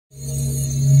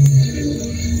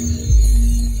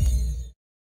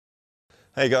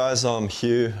Hey guys, I'm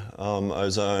Hugh. I'm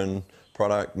Ozone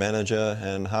product manager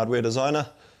and hardware designer.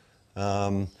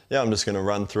 I'm just going to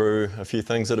run through a few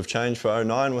things that have changed for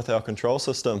 09 with our control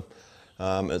system.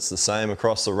 It's the same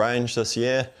across the range this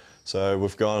year. So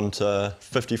we've gone to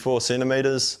 54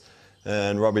 centimeters,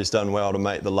 and Robbie's done well to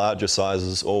make the larger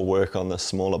sizes all work on this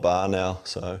smaller bar now.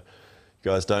 So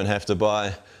you guys don't have to buy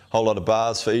a whole lot of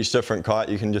bars for each different kite.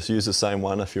 You can just use the same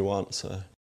one if you want. So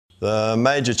the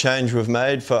major change we've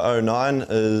made for 09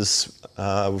 is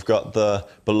we've got the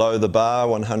below the bar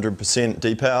 100%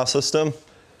 depower system.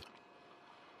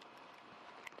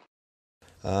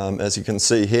 As you can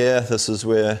see here, this is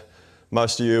where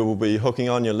most of you will be hooking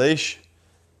on your leash.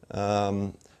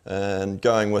 And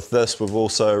going with this, we've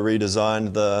also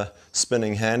redesigned the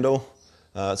spinning handle.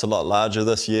 It's a lot larger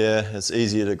this year, it's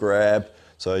easier to grab,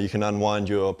 so you can unwind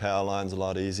your power lines a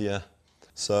lot easier.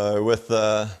 So with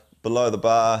the below the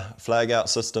bar flag out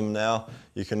system now,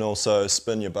 you can also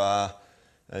spin your bar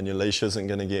and your leash isn't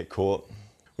going to get caught.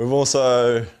 We've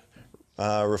also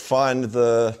refined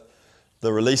the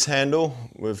release handle.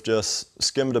 We've just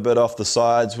skimmed a bit off the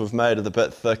sides, we've made it a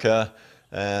bit thicker,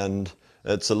 and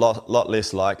it's a lot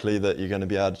less likely that you're going to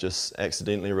be able to just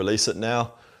accidentally release it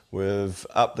now. We've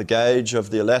upped the gauge of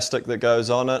the elastic that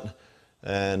goes on it,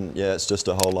 and yeah, it's just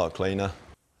a whole lot cleaner.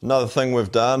 Another thing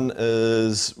we've done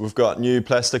is we've got new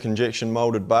plastic injection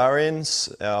molded bar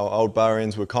ends. Our old bar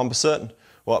ends were composite.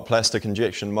 What plastic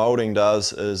injection molding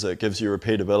does is it gives you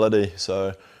repeatability,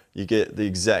 so you get the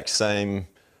exact same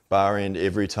bar end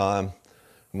every time.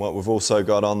 And what we've also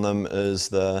got on them is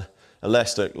the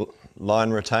elastic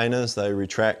line retainers. They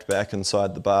retract back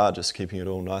inside the bar, just keeping it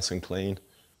all nice and clean.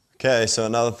 Okay, so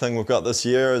another thing we've got this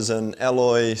year is an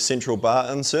alloy central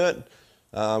bar insert.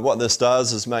 What this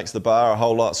does is makes the bar a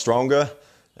whole lot stronger,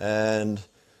 and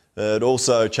it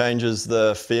also changes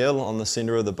the feel on the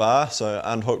center of the bar. So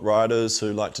unhooked riders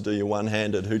who like to do your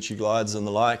one-handed hoochie glides and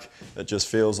the like, it just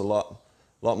feels a lot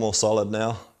more solid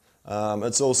now.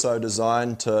 It's also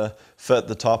designed to fit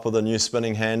the top of the new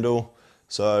spinning handle.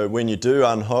 So when you do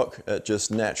unhook, it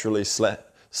just naturally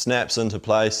snaps into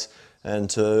place, and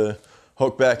to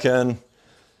hook back in,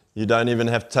 you don't even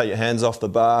have to take your hands off the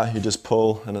bar, you just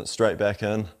pull and it's straight back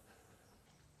in.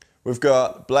 We've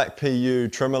got black PU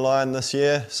trimmer line this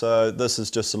year, so this is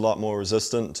just a lot more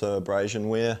resistant to abrasion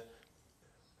wear.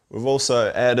 We've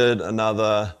also added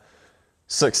another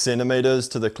 6 centimeters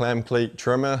to the Clamcleat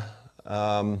trimmer.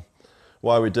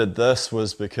 Why we did this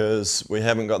was because we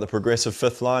haven't got the progressive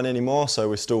fifth line anymore, so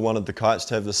we still wanted the kites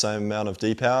to have the same amount of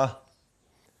depower.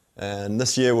 And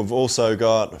this year we've also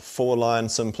got 4-line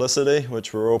simplicity,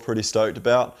 which we're all pretty stoked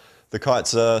about. The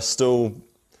kites are still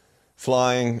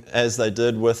flying as they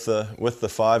did with the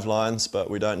 5 lines, but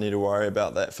we don't need to worry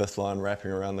about that 5th line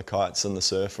wrapping around the kites in the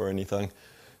surf or anything.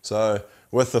 So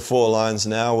with the 4 lines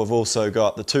now, we've also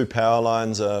got the 2 power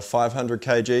lines are 500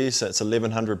 kgs, that's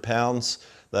 1,100 pounds.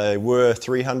 They were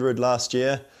 300 last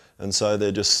year, and so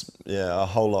they're just a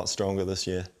whole lot stronger this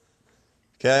year.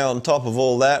 Okay, on top of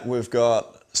all that, we've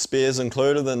got spares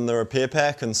included in the repair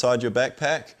pack inside your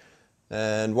backpack,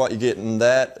 and what you get in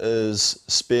that is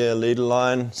spare leader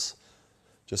lines.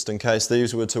 Just in case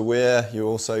these were to wear, you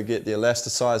also get the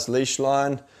elasticized leash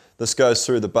line. This goes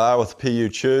through the bar with PU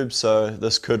tube, so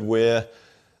this could wear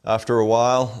after a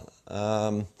while.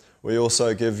 We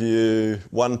also give you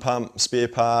 1 pump spare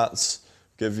parts,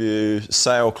 give you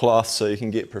sailcloth so you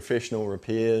can get professional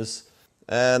repairs.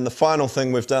 And the final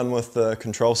thing we've done with the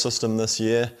control system this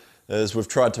year is we've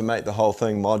tried to make the whole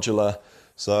thing modular.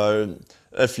 So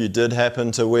if you did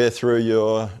happen to wear through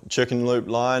your chicken loop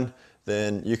line,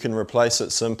 then you can replace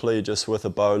it simply just with a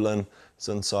bowline. It's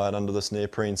inside under this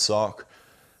neoprene sock.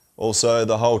 Also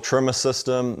the whole trimmer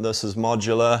system, this is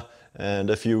modular, and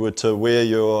if you were to wear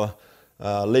your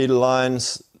leader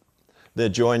lines, they're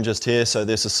joined just here, so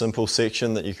there's a simple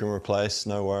section that you can replace,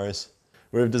 no worries.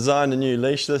 We've designed a new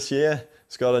leash this year.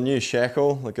 It's got a new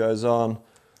shackle that goes on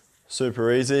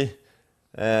super easy.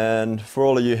 And for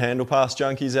all of you handle pass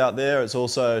junkies out there, it's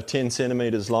also 10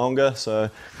 centimeters longer, so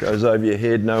it goes over your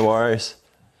head, no worries.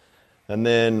 And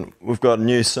then we've got a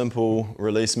new simple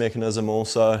release mechanism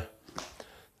also.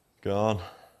 Go on.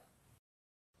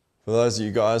 For those of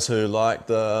you guys who like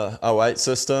the 08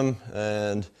 system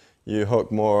and you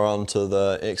hook more onto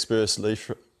the Experts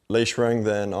leash ring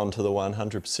than onto the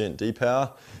 100%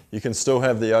 depower, you can still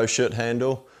have the oh shit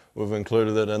handle. We've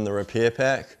included it in the repair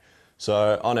pack.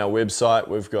 So on our website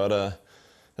we've got a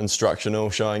instructional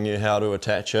showing you how to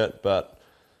attach it, but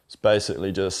it's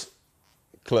basically just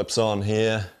clips on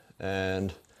here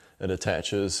and it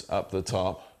attaches up the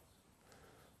top.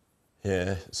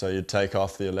 Yeah, so you take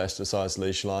off the elasticized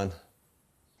leash line.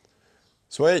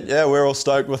 Sweet, yeah, we're all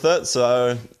stoked with it.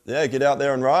 So yeah, get out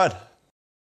there and ride.